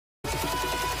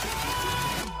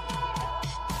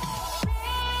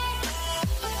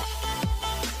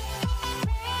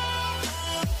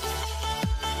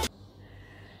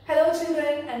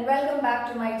and welcome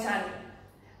back to my channel.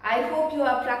 I hope you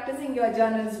are practicing your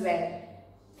journals well.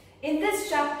 In this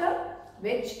chapter,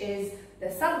 which is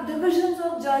the subdivisions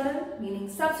of journal, meaning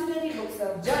subsidiary books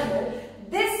of journal,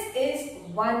 this is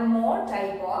one more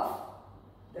type of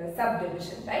the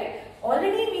subdivision, right?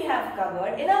 Already we have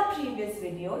covered in our previous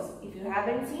videos. If you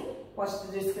haven't seen, watch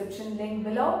the description link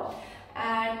below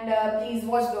and please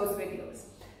watch those videos.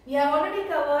 We have already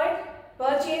covered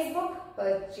purchase book,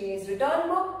 purchase return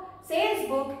book, sales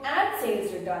book and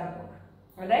sales return book.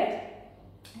 Alright?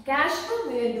 Cash book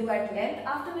we will do at length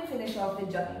after we finish off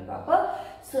with journal proper.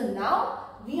 So now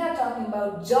we are talking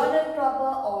about journal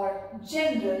proper or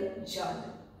general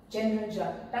journal. General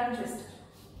journal, tongue twister.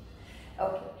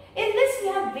 Okay. In this we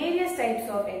have various types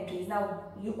of entries. Now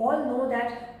you all know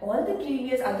that all the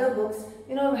previous other books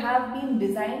have been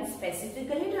designed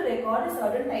specifically to record a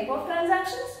certain type of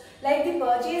transactions. Like the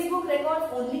purchase book records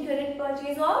only credit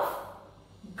purchase of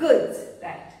goods.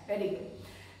 Right, very good.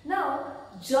 Now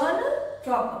journal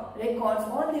proper records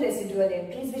all the residual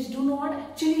entries which do not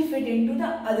actually fit into the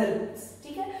other books.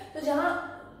 ठीक है? तो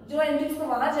जहाँ जो entries को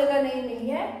वहाँ जगह नहीं मिली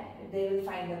है, they will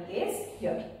find a place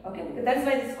here. Okay, because that is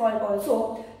why it is called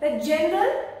also the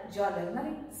general journal.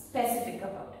 Nothing specific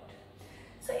about it.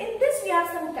 So in this we have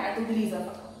some categories of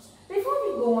accounts. Before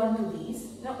we go on to these,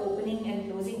 opening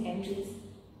and closing entries,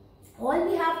 all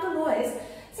we have to know is,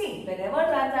 see, whenever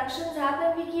transactions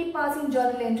happen, we keep passing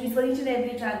journal entries for each and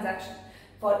every transaction.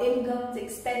 For incomes,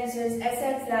 expenses,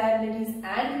 assets, liabilities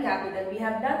and capital. We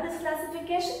have done this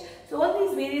classification. So all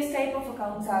these various type of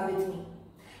accounts are with me.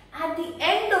 At the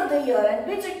end of the year, and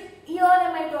which year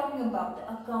am I talking about?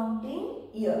 The accounting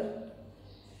year.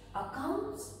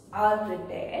 Accounts are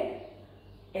prepared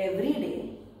every day,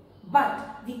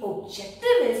 but the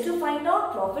objective is to find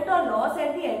out profit or loss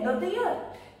at the end of the year.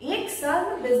 एक साल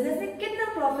में business ने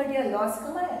कितना profit या loss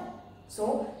कमाया?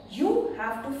 So you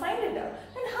have to find it out.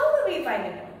 And how do we find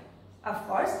it out? Of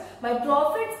course, my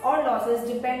profits or losses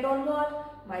depend on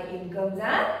what? My incomes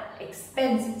and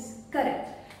expenses. Correct.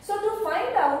 So to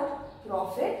find out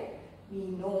profit, we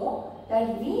know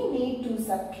that we need to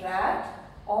subtract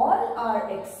all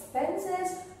our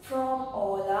expenses from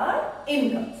all our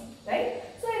incomes. Right?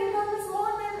 So income is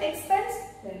more than expense,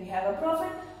 then we have a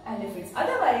profit. And if it's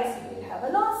otherwise, we will have a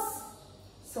loss.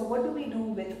 So what do we do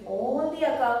with all the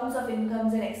accounts of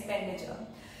incomes and expenditure?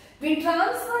 We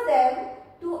transfer them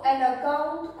to an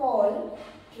account called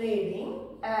trading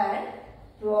and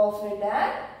profit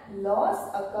and loss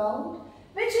account,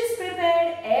 which is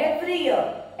prepared every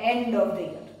year, end of the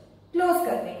year. Close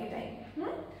karne ke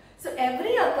time. So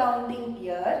every accounting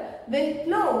year will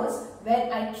close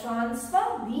when I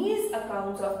transfer these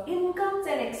accounts of incomes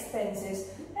and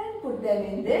expenses and put them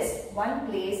in this one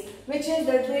place, which is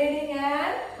the trading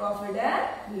and profit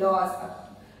and loss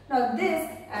account. Now this,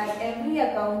 as every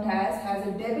account has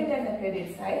a debit and a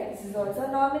credit side. This is also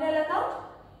a nominal account.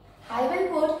 I will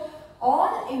put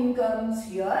all incomes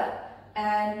here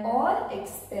and all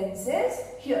expenses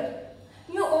here.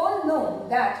 You all know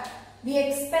that the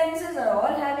expenses are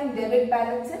all having debit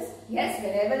balances. Yes,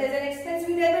 whenever there is an expense,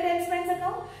 we debit the expense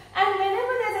account. And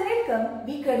whenever there is an income,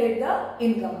 we credit the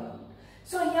income account.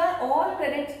 So here all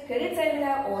credit side will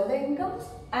have all the incomes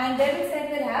and debit side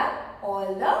will have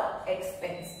all the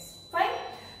expenses. Fine.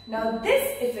 Now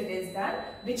this, if it is done,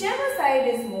 whichever side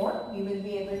is more, we will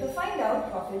be able to find out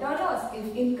profit or loss.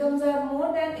 If incomes are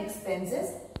more than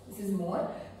expenses, this is more,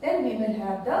 then we will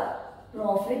have the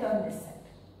profit on this side.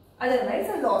 Otherwise,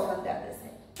 a loss on the other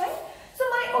side. Right? So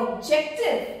my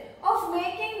objective of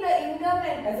making the income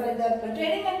and the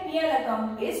trading and PL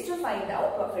account is to find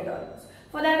out profit or loss.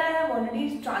 For that, I have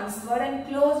already transferred and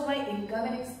closed my income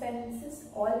and expenses,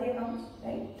 all the accounts.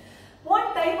 Right?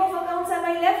 What type of accounts am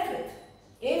I left with?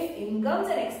 If incomes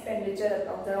and expenditure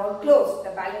accounts are all closed,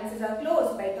 the balances are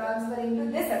closed by transferring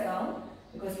to this account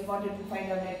because we wanted to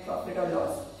find out net profit or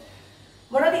loss.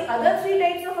 What are the other three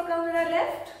types of accounts that are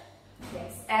left?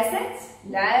 Yes, assets,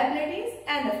 liabilities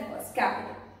and of course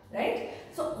capital, right?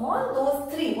 So all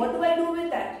those three, what do I do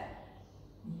with that?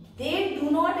 They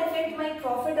do not affect my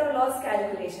profit or loss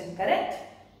calculation, correct?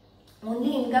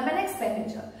 Only income and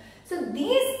expenditure. So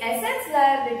these assets,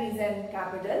 liabilities and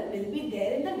capital will be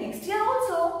there in the next year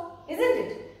also, isn't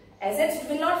it? Assets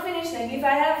will not finish. Like if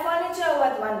I have furniture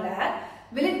worth 1 lakh,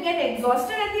 will it get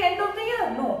exhausted at the end of the year?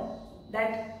 No.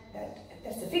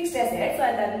 That's a fixed asset, so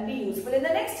that will be useful in the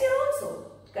next year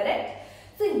also. Correct?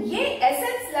 So, ye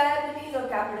assets, liabilities or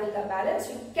capital ka balance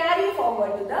should carry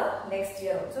forward to the next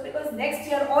year also, because next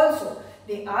year also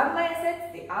they are my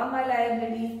assets, they are my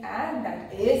liabilities and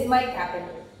that is my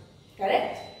capital.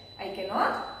 Correct? I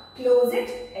cannot close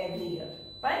it every year.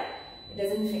 Fine? It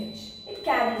doesn't finish. It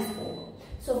carries over.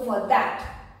 So for that,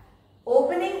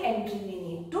 opening entry we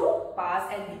need to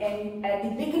pass at the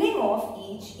beginning of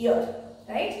each year,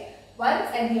 right?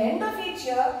 Once at the end of each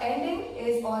year, ending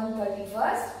is on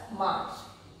 31st March.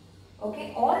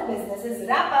 Okay, all businesses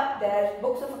wrap up their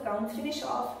books of accounts, finish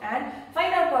off and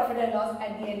find out profit and loss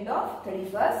at the end of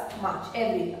 31st March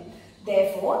every year.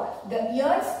 Therefore, the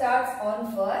year starts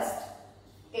on 1st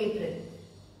April.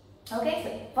 Okay,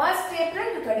 so 1st April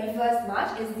to 31st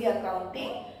March is the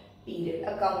accounting period,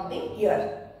 accounting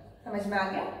year. समझ में आ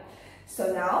गया?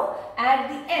 So now, at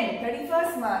the end,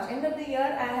 31st March, end of the year,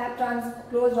 I have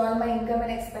closed all my income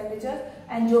and expenditure,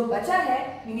 and जो बचा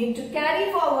है, we need to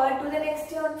carry forward to the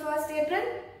next year on 1st April,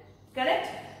 correct?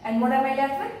 And what am I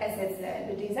left with? Assets,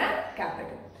 liabilities, and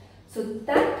capital. So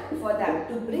for that,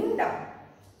 to bring down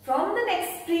from the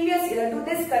previous year to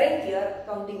this current year,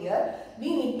 accounting year,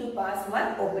 we need to pass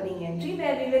one opening entry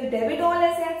where we will debit all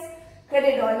assets,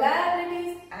 credit all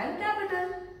liabilities, and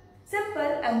capital. Simple,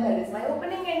 and that is my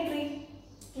opening entry.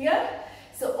 Clear?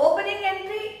 So opening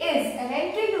entry is an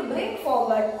entry to bring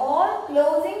forward all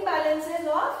closing balances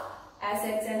of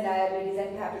assets and liabilities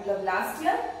and capital of last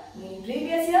year, meaning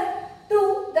previous year,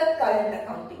 to the current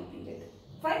accounting period.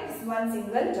 Fine, this is one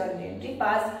single journal entry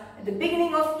passed at the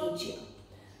beginning of each year.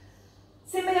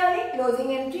 Similarly,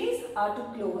 closing entries are to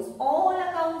close all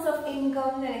accounts of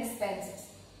income and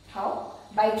expenses. How?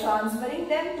 By transferring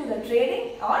them to the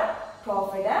trading or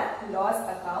profit and loss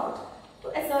account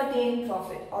to ascertain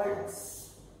profit or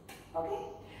loss. Okay.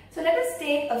 So let us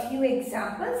take a few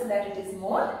examples so that it is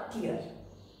more clear.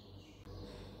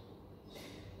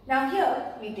 Now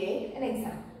here we take an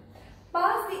example.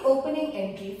 Pass the opening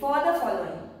entry for the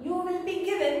following. You will be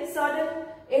given certain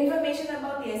information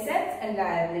about the assets and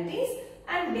liabilities,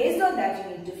 and based on that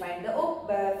you need to find the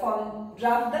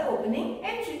draft the opening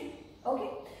entry. Okay.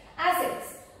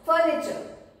 Assets,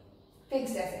 furniture,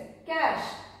 fixed asset. Cash,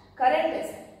 current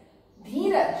asset.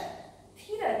 Dheeraj,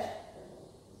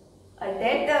 a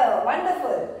debtor,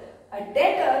 wonderful. A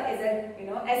debtor is an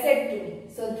asset to me.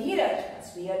 So Dheeraj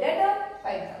must be a debtor,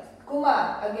 5,000.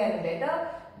 Kumar, again a debtor.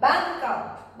 Bank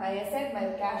account, my asset,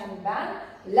 my cash in bank.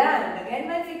 Land, again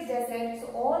my fixed asset. So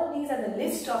all these are the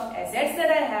list of assets that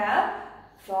I have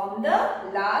from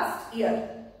the last year.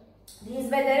 These were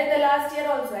there in the last year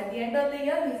also. At the end of the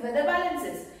year, these were the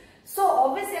balances. So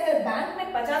obviously, अगर bank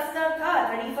में 50,000 था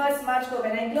 31st March को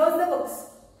when I close the books,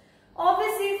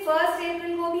 obviously 1st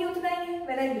April को भी उतना ही है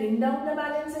when I bring down the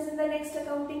balances in the next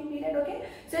accounting period. Okay,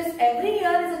 so every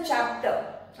year is a chapter.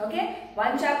 Okay,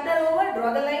 one chapter over,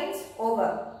 draw the lines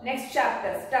over. Next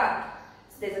chapter start.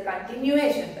 So there's a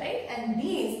continuation, right? And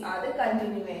these are the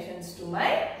continuations to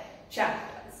my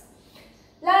chapters.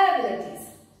 Liabilities,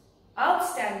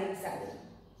 outstanding salary.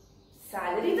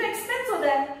 Salary तो expense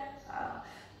होता है.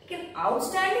 लेकिन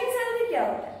outstanding salary क्या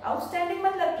होता है? Outstanding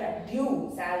मतलब क्या? Due.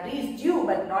 Salary is due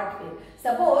but not paid.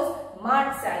 Suppose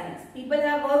March salaries. People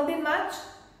have worked in March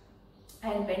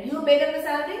and when do you pay them the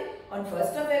salary? On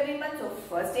 1st of every month. So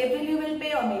 1st April you will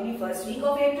pay, or maybe 1st week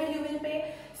of April you will pay.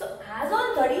 So as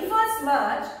on 31st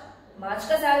March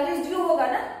का salary is due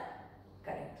होगा ना?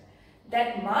 Correct.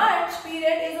 That March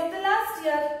period is of the last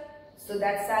year. So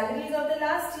that salary is of the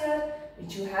last year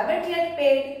which you haven't yet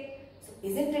paid.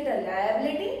 Isn't it a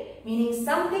liability? Meaning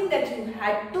something that you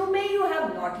had to pay, you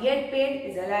have not yet paid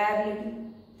is a liability.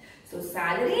 So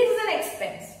salary is an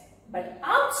expense, but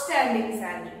outstanding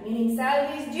salary, meaning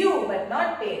salary is due but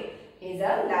not paid, is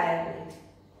a liability.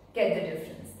 Get the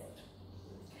difference there.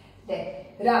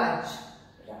 Then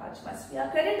Raj must be a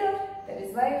creditor. That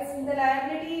is why it's in the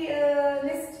liability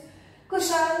list.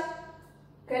 Kushal,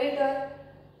 creditor.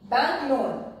 Bank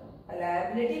loan, a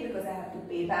liability because I have to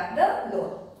pay back the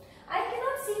loan. I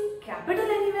cannot see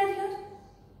capital anywhere here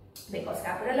because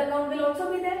capital account will also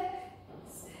be there.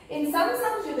 In some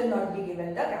sums you will not be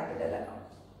given the capital account.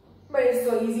 But it's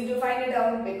so easy to find it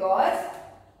out because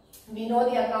we know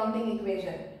the accounting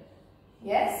equation.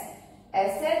 Yes,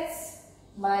 assets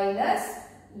minus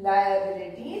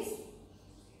liabilities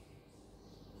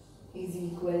is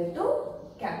equal to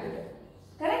capital.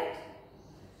 Correct?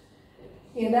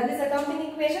 We have done this accounting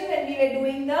equation when we were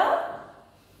doing the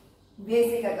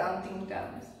basic accounting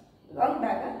terms. Long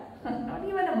back, huh? Not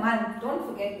even a month. Don't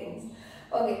forget things.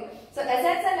 Okay. So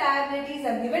assets and liabilities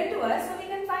are given to us, so we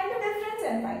can find the difference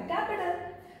and find capital.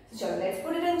 So let's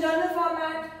put it in journal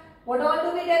format. What all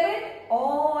do we debit?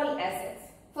 All assets.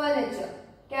 Furniture,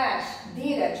 cash,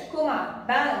 Dheeraj, Kumar,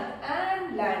 bank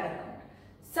and land account.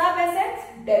 Sub assets,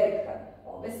 debit card.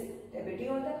 Obviously, debit ही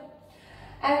होता है.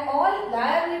 And all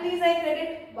liabilities I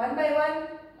credit one by one.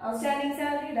 Outstanding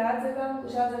salary, Raj's account,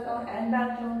 Kushal's account and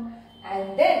bank loan.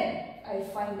 And then I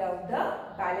find out the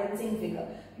balancing figure.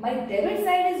 my debit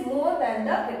side is more than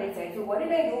the credit side. So what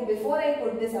did I do? Before I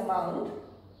put this amount,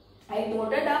 I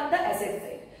totaled up the asset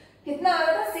side. कितना आ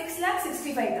रहा था?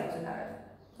 6,65,000 आ रहा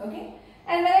था. Okay.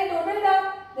 And when I totaled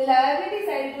up the liability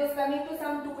side, it was coming to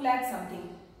some 2 lakh something.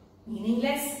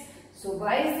 Meaningless. So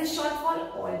why is this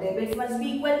shortfall? All debits must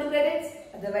be equal to credits.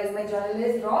 Otherwise my journal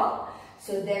is wrong.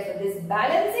 So therefore this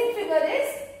balancing figure is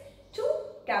to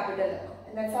capital account.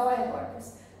 And that's how I got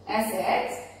this.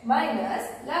 Assets minus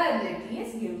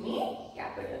liabilities give me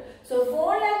capital. So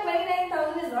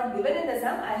 4,29,000 is not given in the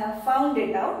sum. I have found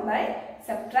it out by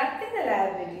subtracting the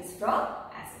liabilities from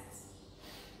assets.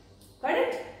 Got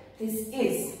it?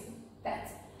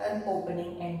 That's an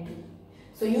opening entry.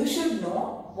 So you should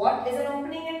know what is an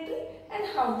opening entry and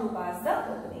how to pass the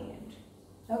opening entry.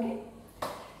 Okay.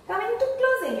 Coming to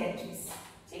closing entries.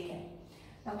 Okay.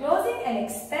 Now closing an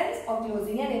expense or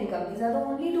closing an income. These are the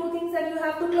only two things that you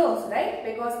have to close, right?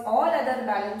 Because all other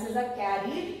balances are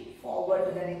carried forward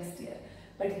to the next year.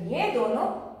 But ये दोनों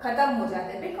खत्म हो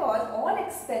जाते हैं because all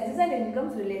expenses and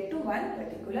incomes relate to one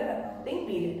particular accounting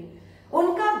period.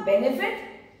 उनका benefit,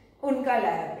 उनका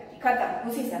liability खत्म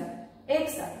उसी समय एक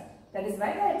साथ. That is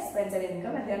why they are expense and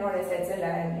income and they are not assets and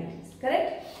liabilities.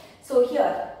 Correct? So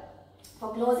here,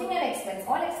 for closing an expense,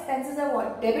 all expenses are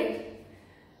what? Debit.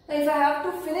 So if I have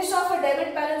to finish off a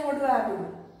debit balance, what do I have to do?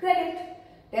 Credit.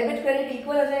 Debit credit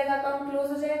equal हो जाएगा, account close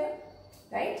हो जाएगा.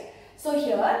 Right? So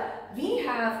here, we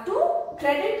have to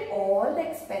credit all the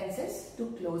expenses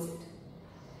to close it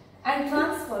and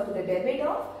transfer to the debit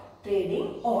of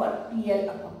trading or PL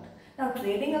account. Now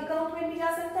trading account में भी जा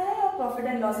सकता है और profit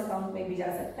and loss account में भी जा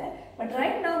सकता है. But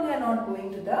right now we are not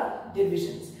going to the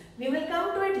divisions. We will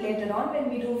come to it later on when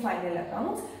we do final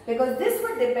accounts because this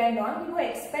would depend on you know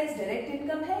expense direct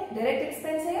income है, direct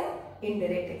expense है या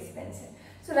indirect expense है.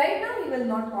 So right now we will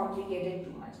not complicate it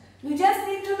too much. You just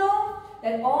need to know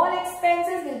that all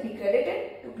expenses will be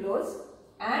credited to close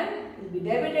and will be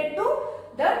debited to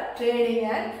the trading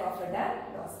and profit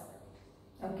and loss.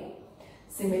 Okay.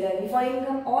 Similarly for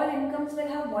income, all incomes will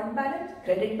have what balance?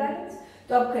 Credit balance.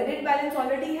 तो अब credit balance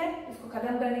already है, इसको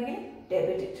खत्म करने के लिए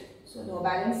debit it. So no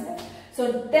balance है. So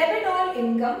debit all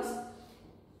incomes,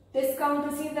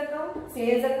 discount received account,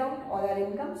 sales account, all are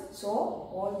incomes. So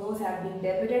all those have been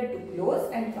debited to close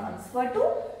and transfer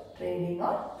to trading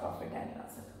or profit and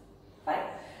loss account. Fine.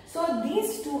 So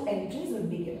these two entries would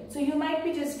be given. So you might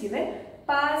be just given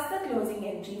pass the closing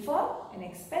entry for an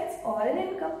expense or an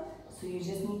income. So you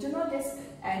just need to know this.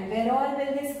 And where all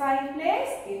will this find place?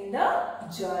 In the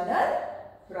journal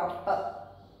proper.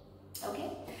 Okay.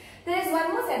 There is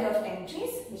one more set of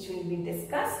entries which will be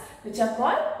discussed, which are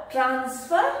called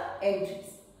transfer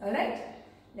entries. Alright.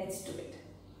 Let's do it.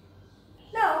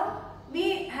 Now,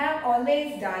 we have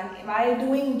always done while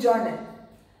doing journal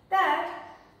that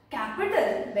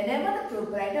capital, whenever the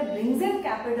proprietor brings in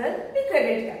capital, we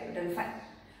credit capital, fine.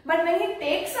 But when he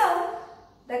takes out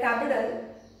the capital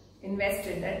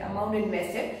invested, that amount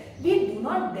invested, we do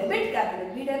not debit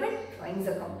capital, we debit drawings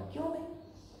account. Kyun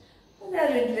bhai? They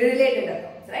are related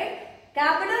accounts, right?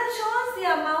 Capital shows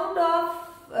the amount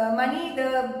of money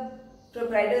the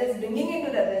proprietor is bringing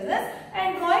into the business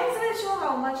and drawings will show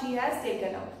how much he has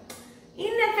taken out.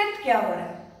 In effect क्या हो रहा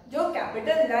है? जो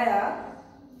capital लाया,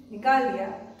 निकाल दिया,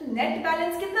 तो net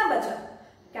balance कितना बचा?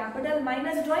 Capital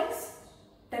minus drawings.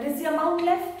 That is the amount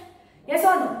left. Yes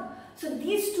or no? So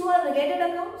these two are related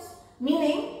accounts,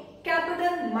 meaning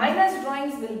capital minus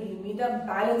drawings will give me the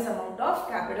balance amount of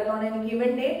capital on any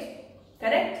given date.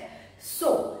 Correct?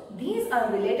 So these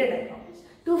are related accounts.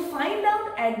 To find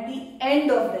out at the end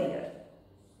of the year,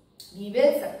 we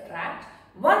will subtract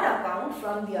one account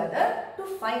from the other to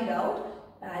find out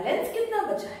balance कितना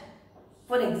बचा है.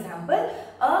 For example,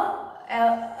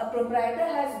 a proprietor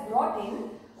has brought in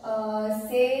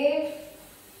say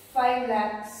 5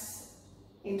 lakhs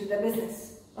into the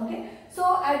business. Okay.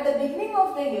 So at the beginning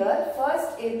of the year,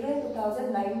 1st April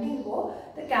 2019 को,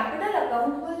 the capital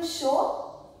account will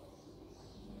show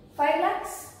 5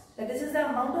 lakhs. That this is the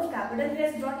amount of capital he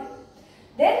has brought in.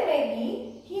 Then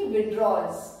maybe he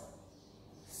withdraws.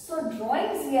 So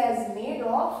drawings he has made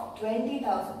of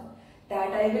 20,000.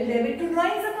 That I will debit to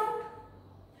drawings account.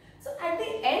 So at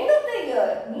the end of the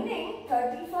year, meaning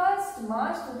 31st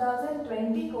March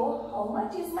 2020 ko, how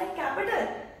much is my capital?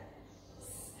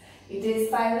 It is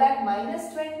 5 lakh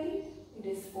minus 20. It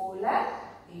is 4 lakh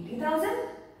 80,000.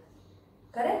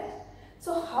 Correct?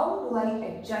 So how do I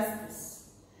adjust this?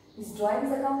 This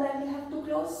drawings account I will have to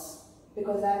close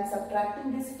because I am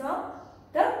subtracting this from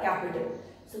the capital.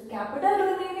 So capital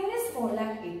remaining is 4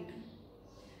 lakh 80.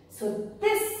 So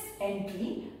this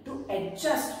entry to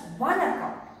adjust one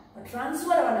account or transfer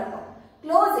one account,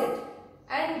 close it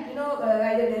and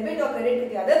either debit or credit to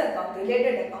the other account,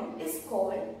 related account, is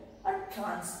called a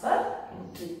transfer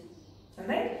entry.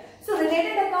 Alright. So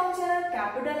related accounts are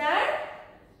capital and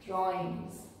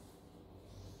drawings.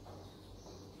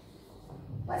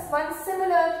 First one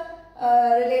similar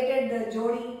related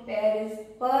jodi pair is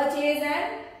purchase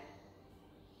and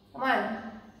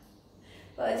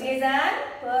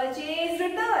purchase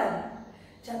return.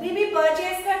 जब भी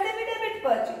purchase करते we debit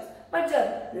purchase, but जब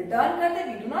return करते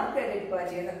we do not credit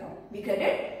purchase account, we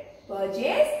credit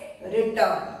purchase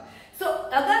return. So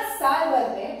अगर साल भर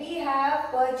में we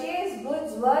have purchased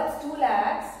goods worth 2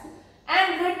 lakhs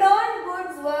and returned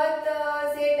goods worth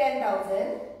say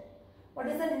 10,000, what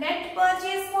is the net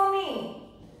purchase for me?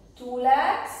 2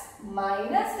 lakhs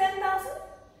minus 10,000,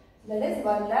 that is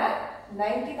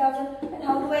 1,90,000. And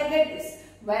how do I get this?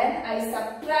 When I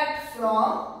subtract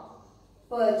from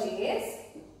purchase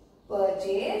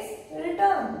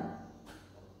return.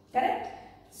 Correct?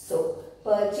 So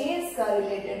purchase का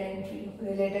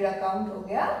related account हो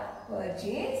गया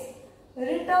purchase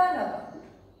return account.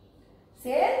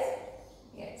 Sales,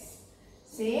 yes,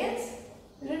 sales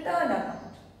return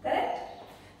account. Correct?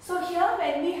 So here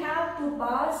when we have to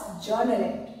pass journal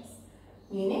entries,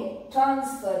 meaning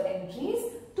transfer entries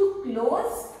to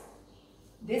close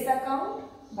this account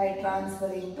by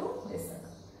transferring to this account.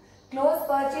 Close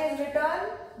purchase return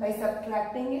by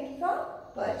subtracting it from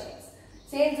purchase.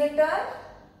 Sales return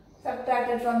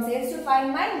subtracted from sales to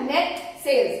find my net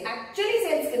sales. Actually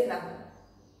sales kitna?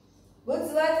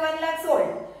 Goods worth 1 lakh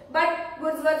sold, but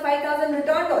goods worth 5,000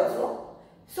 returned also.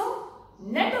 So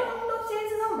net amount of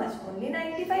sales is how much? Only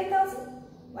 95,000.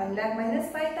 1 lakh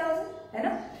minus 5,000.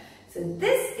 So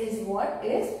this is what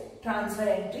is transfer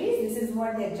entries. This is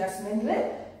what the adjustment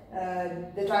will,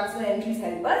 the transfer entries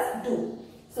help us do.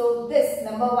 So this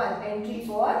number 1 entry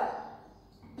for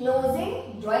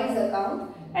closing drawings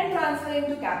account and transferring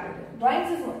to capital.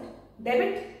 Drawings is what?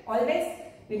 Debit. Always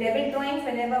we debit drawings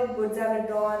whenever goods are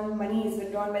withdrawn, money is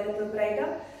withdrawn by the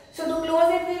proprietor. So to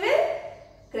close it we will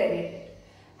credit it.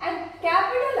 And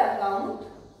capital account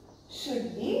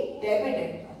should be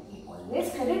debited. We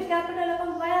always credit capital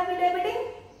account. Why are we debiting?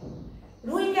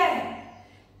 Rule क्या है?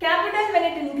 Capital when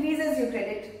it increases you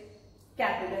credit.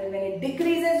 Capital when it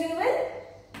decreases you will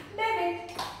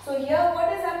debit. So here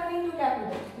what is happening to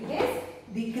capital? It is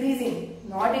decreasing,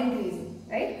 not increasing,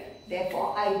 right?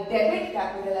 Therefore I debit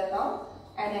capital account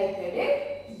and I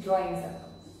credit drawings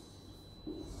account.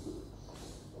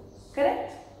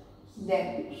 Correct?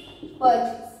 Then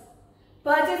purchase.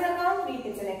 Purchase account,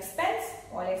 it's an expense.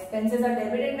 All expenses are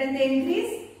debited when they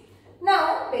increase.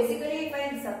 Now, basically, if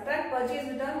I subtract purchase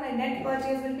return, my net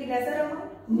purchase will be lesser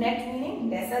amount. Net meaning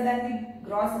lesser than the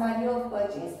gross value of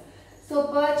purchase. So,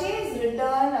 purchase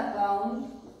return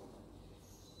account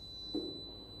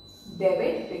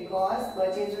debit because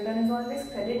purchase return is always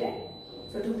credited.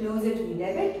 So, to close it, we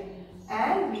debit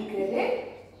and we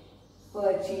credit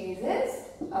purchases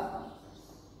account.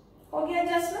 Okay,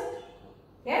 adjustment?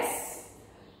 Yes.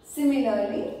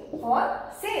 Similarly,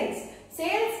 for sales.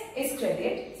 Sales is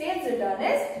credit, sales return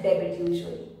is debit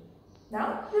usually.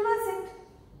 Now, reverse it.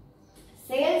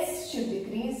 Sales should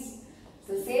decrease.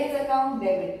 So, sales account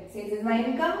debit. Sales is my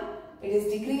income. It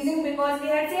is decreasing because we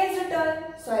had sales return.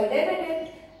 So, I debit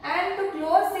it. And to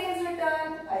close sales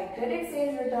return, I credit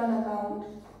sales return account.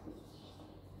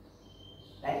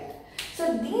 Right?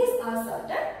 So, these are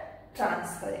certain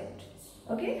transfer entries.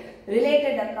 Okay?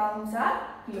 Related accounts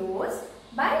are closed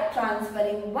by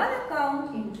transferring one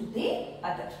account into the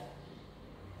other.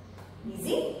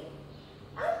 Easy?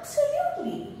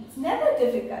 Absolutely. It's never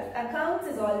difficult. Accounts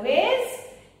is always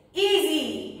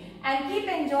easy. And keep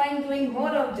enjoying doing more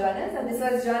of journals. So this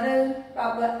was journal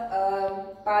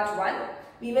proper part 1.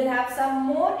 We will have some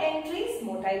more entries,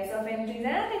 more types of entries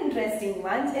and interesting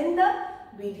ones in the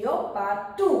video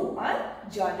part 2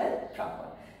 on journal proper.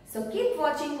 So keep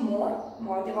watching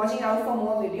watching out for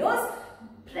more videos.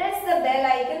 Press the bell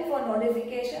icon for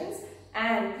notifications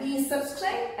and please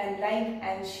subscribe and like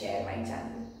and share my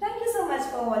channel. Thank you so much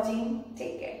for watching.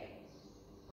 Take care.